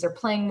with things. They're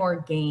playing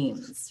more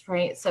games,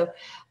 right? So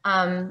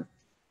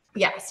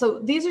yeah, so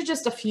these are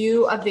just a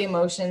few of the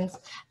emotions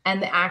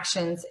and the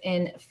actions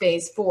in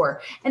phase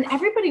 4. And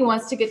everybody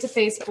wants to get to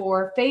phase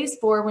 4. Phase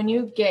 4, when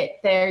you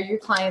get there, your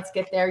clients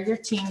get there, your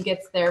team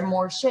gets there,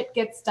 more shit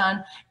gets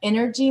done,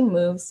 energy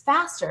moves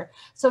faster.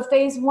 So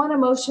phase 1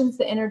 emotions,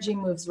 the energy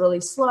moves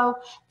really slow.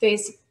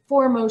 Phase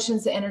 4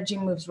 emotions, the energy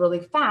moves really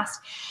fast.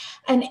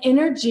 And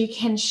energy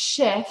can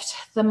shift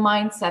the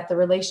mindset, the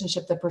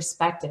relationship, the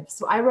perspective.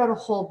 So I wrote a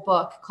whole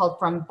book called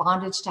From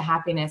Bondage to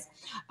Happiness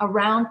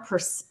around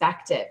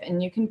perspective.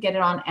 And you can get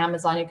it on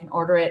Amazon. You can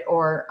order it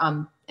or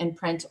in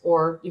print,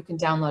 or you can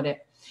download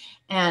it.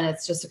 And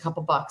it's just a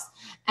couple bucks.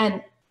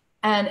 And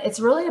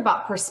it's really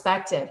about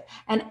perspective.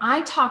 And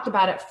I talked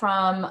about it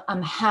from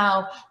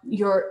how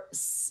your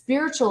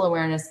spiritual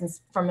awareness and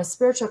from a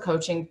spiritual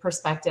coaching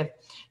perspective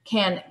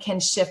can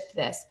shift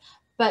this.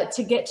 But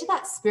to get to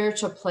that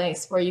spiritual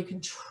place where you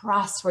can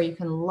trust, where you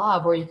can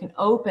love, where you can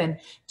open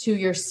to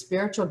your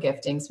spiritual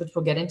giftings, which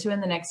we'll get into in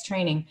the next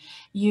training,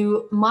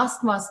 you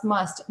must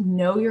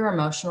know your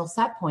emotional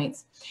set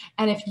points.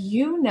 And if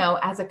you know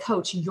as a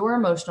coach your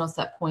emotional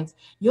set points,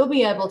 you'll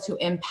be able to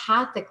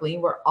empathically,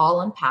 we're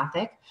all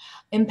empathic,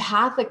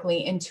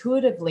 empathically,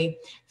 intuitively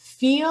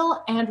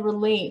feel and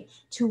relate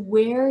to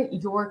where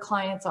your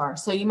clients are.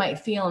 So you might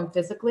feel them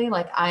physically,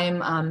 like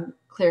I'm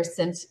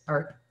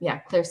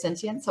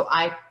clairsentient. So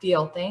I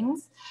feel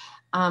things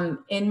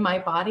in my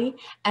body,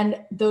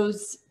 and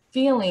those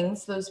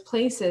feelings, those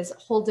places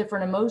hold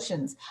different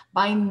emotions.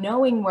 By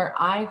knowing where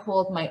I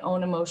hold my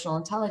own emotional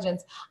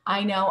intelligence,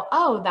 I know,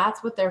 oh,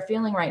 that's what they're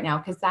feeling right now,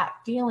 because that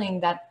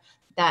feeling,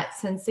 that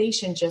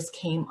sensation just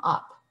came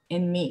up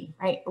in me,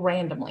 right,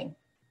 randomly.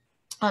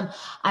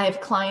 I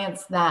have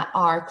clients that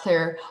are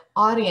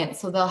clairaudient,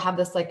 so they'll have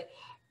this like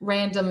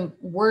random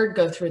word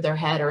go through their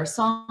head or a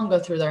song go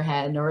through their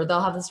head, or they'll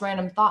have this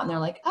random thought and they're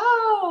like,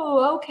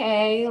 oh,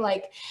 okay.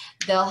 Like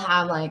they'll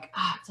have like,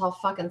 oh, it's all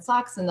fucking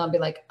sucks. And they'll be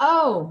like,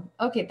 oh,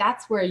 okay,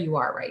 that's where you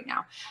are right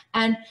now.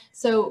 And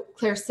so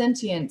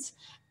clairsentient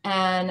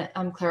and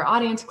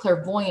clairaudient,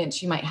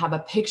 clairvoyant, you might have a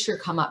picture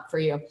come up for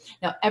you.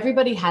 Now,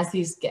 everybody has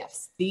these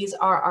gifts. These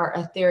are our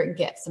etheric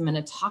gifts. I'm going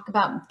to talk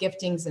about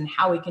giftings and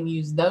how we can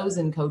use those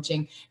in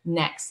coaching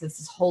next. This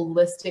is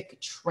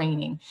holistic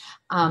training.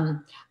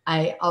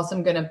 I also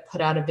am going to put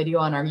out a video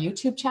on our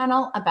YouTube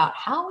channel about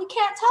how we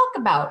can't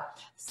talk about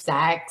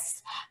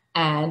sex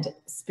and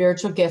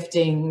spiritual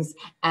giftings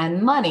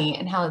and money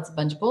and how it's a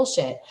bunch of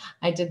bullshit.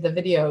 I did the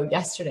video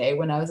yesterday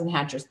when I was in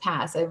Hatcher's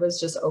Pass. I was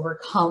just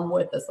overcome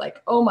with this,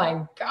 like, oh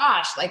my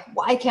gosh, like,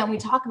 why can't we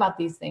talk about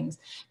these things?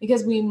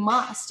 Because we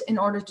must, in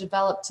order to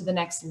develop to the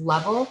next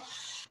level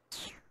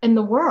in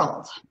the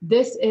world.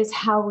 This is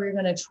how we're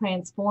going to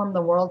transform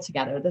the world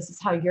together. This is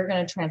how you're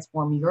going to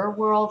transform your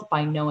world,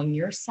 by knowing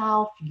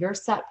yourself, your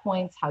set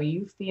points, how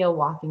you feel,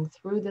 walking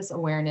through this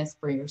awareness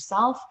for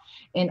yourself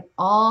in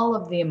all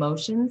of the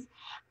emotions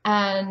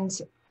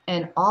and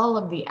all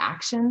of the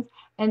actions,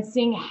 and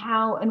seeing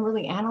how, and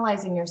really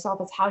analyzing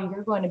yourself, is how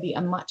you're going to be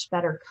a much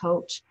better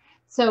coach.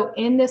 So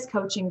in this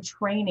coaching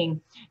training,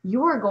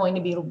 you are going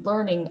to be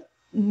learning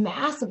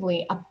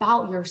massively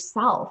about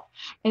yourself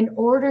in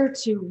order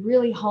to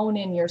really hone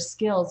in your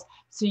skills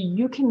so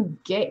you can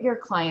get your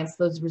clients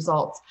those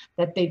results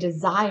that they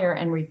desire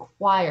and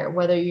require,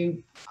 whether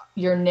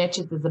your niche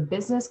is as a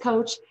business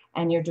coach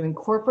and you're doing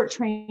corporate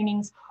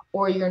trainings,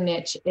 or your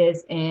niche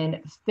is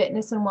in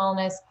fitness and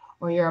wellness,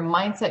 or you're a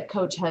mindset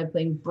coach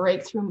helping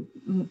break through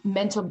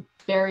mental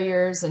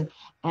barriers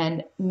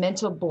and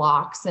mental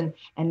blocks and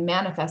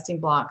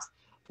manifesting blocks,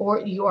 or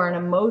you are an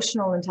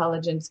emotional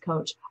intelligence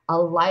coach, a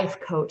life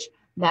coach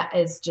that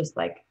is just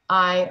like,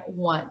 I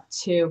want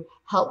to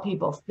help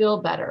people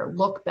feel better,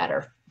 look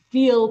better,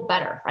 feel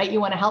better, right?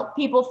 You want to help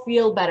people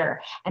feel better.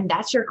 And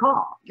that's your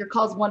call. Your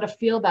call is one to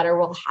feel better.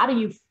 Well, how do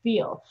you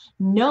feel?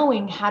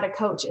 Knowing how to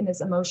coach in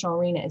this emotional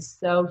arena is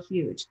so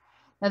huge.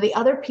 Now, the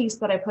other piece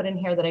that I put in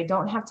here that I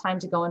don't have time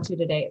to go into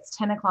today, it's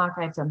 10 o'clock.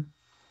 I have to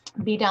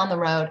be down the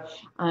road.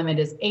 It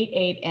is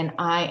 8:08 and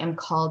I am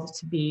called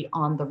to be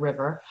on the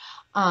river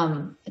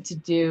to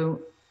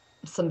do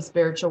some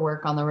spiritual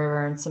work on the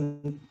river and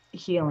some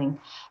healing.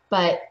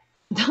 But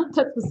that's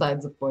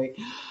besides the point.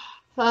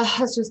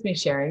 That's just me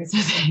sharing. So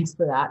thanks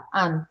for that.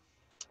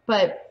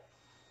 But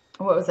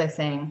what was I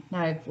saying?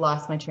 Now I've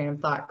lost my train of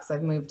thought because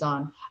I've moved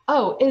on.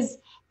 Oh, is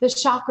the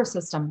chakra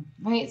system,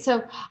 right?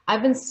 So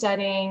I've been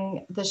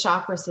studying the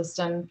chakra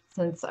system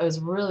since I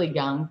was really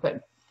young,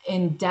 but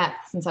in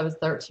depth since I was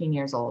 13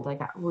 years old. I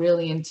got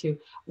really into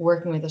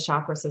working with the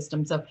chakra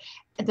system. So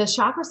the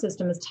chakra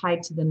system is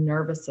tied to the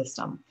nervous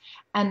system,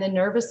 and the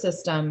nervous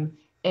system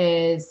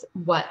is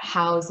what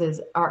houses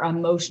our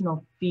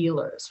emotional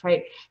feelers,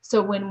 right?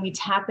 So when we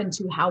tap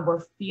into how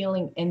we're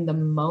feeling in the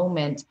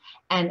moment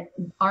and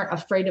aren't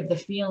afraid of the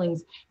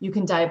feelings, you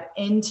can dive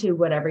into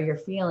whatever you're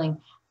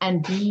feeling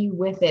and be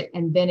with it.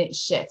 And then it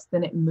shifts,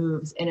 then it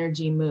moves,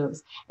 energy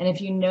moves. And if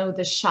you know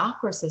the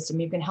chakra system,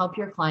 you can help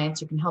your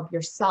clients, you can help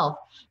yourself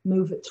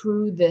move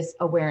through this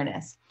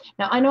awareness.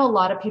 Now, I know a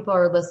lot of people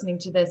are listening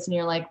to this and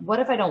you're like, what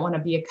if I don't want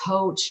to be a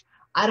coach?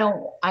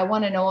 I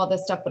want to know all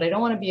this stuff, but I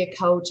don't want to be a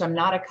coach. I'm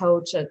not a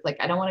coach. It's like,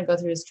 I don't want to go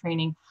through this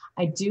training.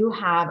 I do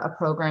have a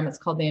program. It's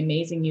called the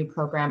Amazing You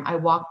program. I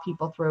walk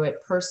people through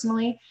it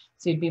personally.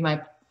 So you'd be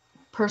my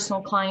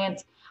personal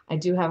client. I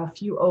do have a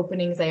few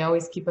openings. I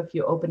always keep a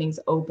few openings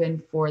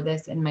open for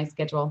this in my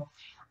schedule.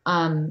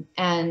 And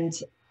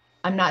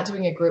I'm not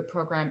doing a group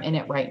program in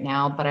it right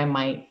now, but I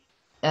might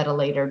at a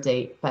later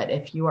date. But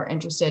if you are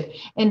interested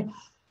in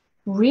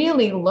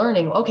really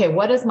learning, okay,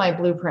 what is my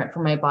blueprint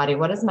for my body?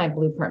 What is my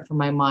blueprint for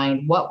my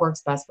mind? What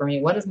works best for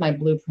me? What is my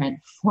blueprint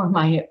for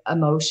my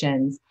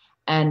emotions?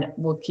 And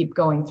we'll keep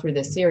going through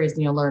this series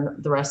and you'll learn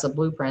the rest of the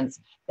blueprints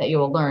that you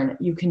will learn.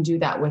 You can do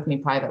that with me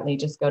privately.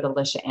 Just go to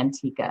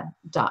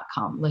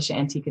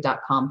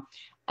lishaantica.com,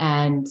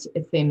 and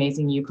it's the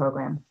Amazing You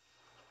program.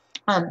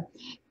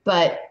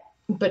 But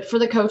for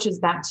the coaches,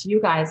 back to you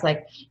guys,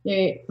 like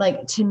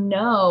to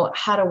know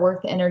how to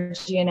work the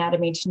energy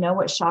anatomy, to know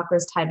what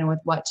chakras tied in with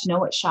what, to know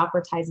what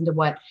chakra ties into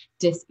what,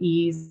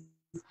 dis-ease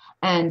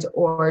and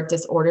or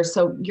disorder.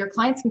 So your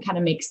clients can kind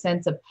of make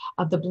sense of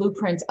the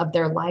blueprint of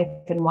their life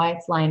and why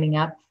it's lining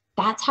up.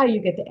 That's how you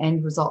get the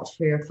end result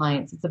for your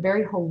clients. It's a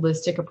very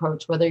holistic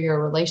approach, whether you're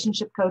a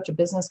relationship coach, a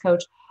business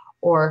coach,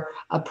 or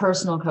a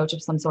personal coach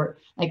of some sort.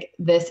 Like,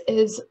 this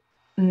is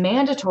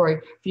mandatory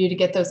for you to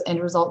get those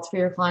end results for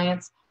your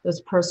clients,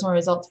 those personal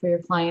results for your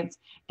clients,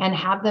 and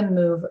have them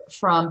move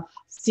from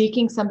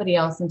seeking somebody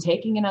else and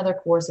taking another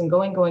course and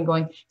going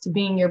to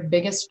being your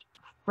biggest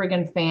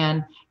friggin'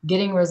 fan,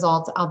 getting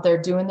results out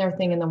there, doing their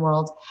thing in the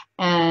world,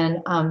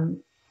 and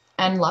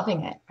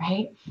loving it,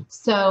 right?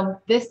 So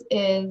this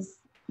is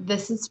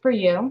for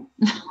you.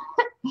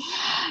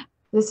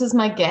 This is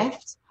my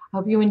gift. I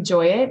hope you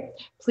enjoy it.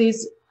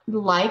 Please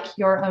like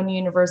Your Own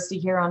University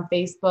here on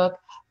Facebook.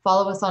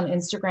 Follow us on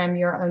Instagram,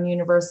 Your Own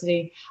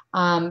University.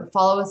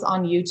 Follow us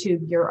on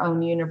YouTube, Your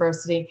Own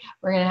University.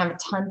 We're going to have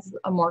tons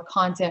of more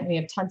content. We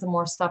have tons of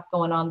more stuff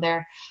going on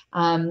there.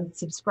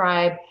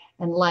 Subscribe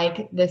and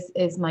like. This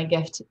is my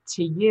gift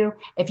to you.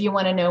 If you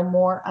want to know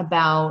more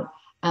about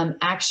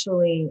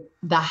actually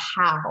the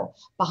how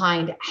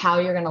behind how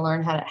you're going to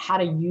learn how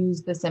to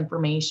use this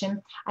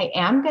information, I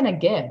am going to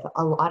give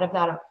a lot of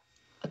that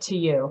to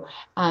you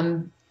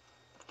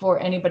for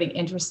anybody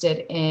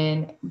interested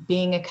in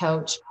being a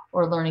coach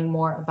or learning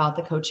more about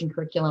the coaching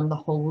curriculum, the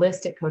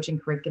holistic coaching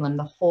curriculum,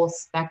 the whole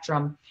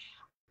spectrum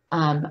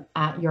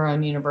at Your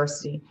Own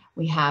University.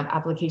 We have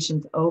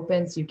applications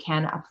open, so you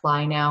can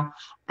apply now.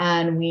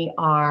 And we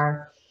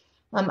are,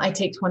 I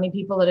take 20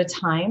 people at a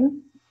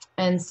time.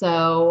 And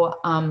so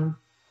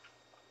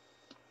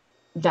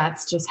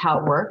that's just how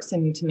it works. I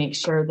need to make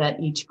sure that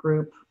each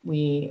group,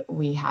 we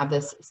have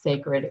this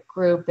sacred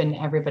group and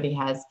everybody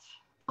has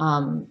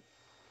room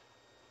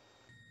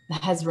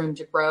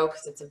to grow,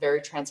 because it's a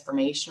very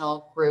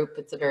transformational group.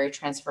 It's a very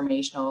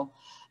transformational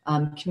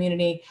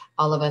community.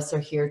 All of us are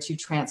here to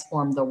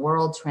transform the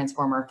world,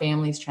 transform our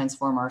families,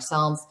 transform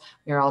ourselves.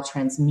 We are all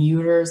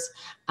transmuters,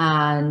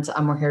 and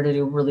we're here to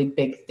do really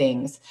big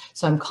things.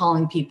 So I'm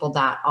calling people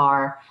that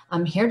are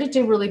here to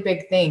do really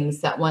big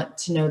things, that want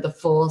to know the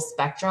full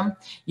spectrum.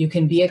 You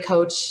can be a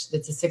coach.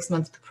 It's a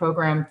 6-month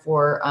program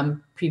for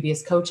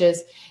previous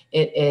coaches.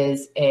 It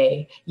is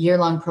a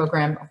year-long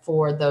program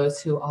for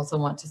those who also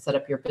want to set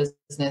up your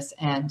business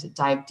and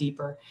dive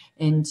deeper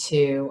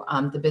into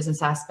the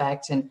business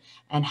aspect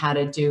and how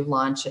to do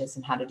launches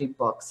and how to do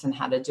books and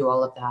how to do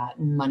all of that,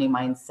 and money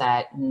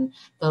mindset and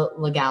the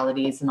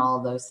legalities and all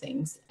of those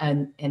things.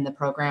 And in the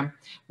program,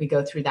 we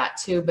go through that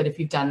too. But if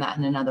you've done that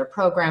in another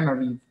program, or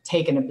you've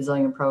taken a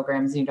bazillion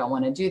programs and you don't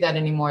want to do that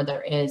anymore,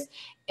 there is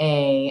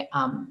a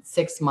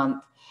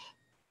 6-month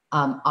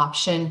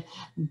option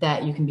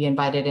that you can be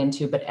invited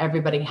into, but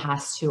everybody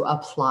has to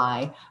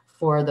apply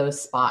for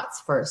those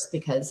spots first,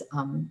 because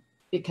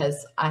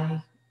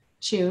I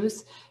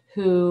choose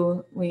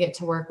who we get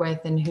to work with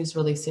and who's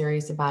really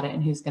serious about it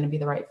and who's going to be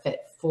the right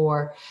fit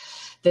for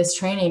this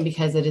training,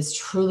 because it is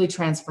truly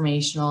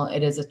transformational.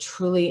 It is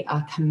truly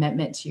a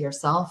commitment to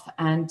yourself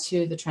and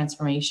to the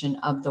transformation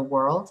of the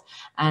world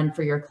and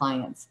for your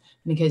clients,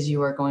 because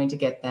you are going to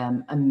get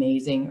them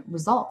amazing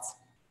results.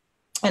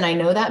 And I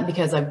know that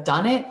because I've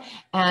done it.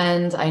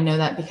 And I know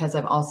that because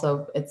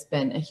it's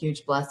been a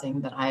huge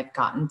blessing that I've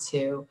gotten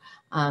to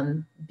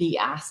be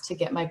asked to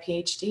get my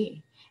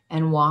PhD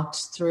and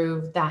walked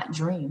through that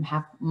dream.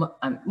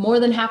 I'm more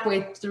than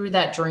halfway through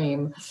that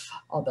dream,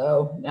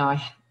 although now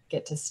I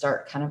get to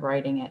start kind of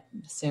writing it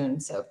soon.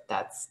 So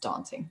that's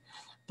daunting.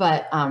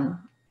 But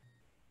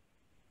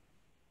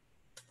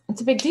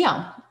It's a big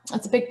deal.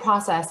 It's a big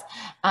process.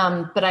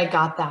 But I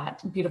got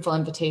that beautiful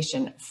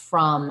invitation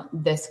from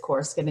this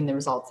course, getting the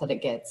results that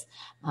it gets.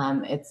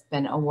 It's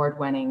been award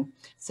winning.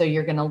 So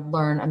you're going to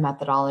learn a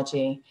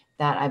methodology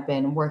that I've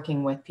been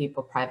working with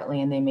people privately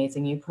in the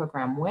Amazing You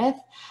program with.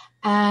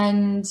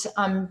 And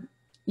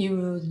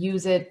you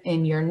use it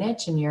in your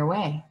niche, in your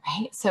way,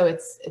 right? So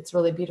it's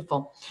really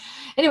beautiful.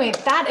 Anyway,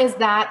 that is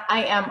that.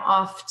 I am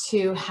off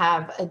to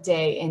have a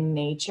day in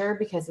nature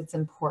because it's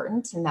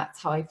important, and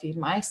that's how I feed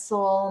my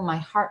soul, my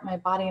heart, my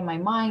body, and my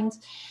mind.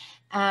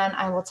 And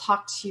I will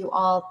talk to you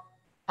all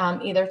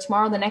either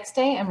tomorrow or the next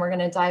day, and we're going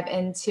to dive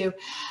into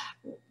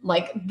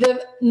like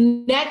the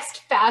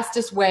next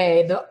fastest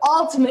way, the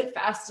ultimate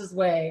fastest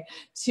way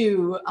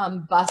to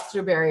bust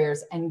through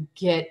barriers and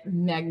get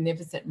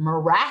magnificent,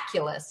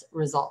 miraculous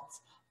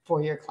results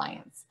for your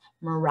clients.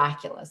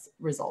 Miraculous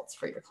results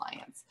for your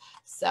clients.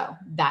 So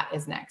that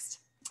is next.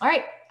 All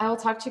right, I will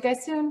talk to you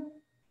guys soon.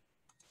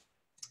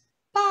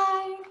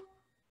 Bye.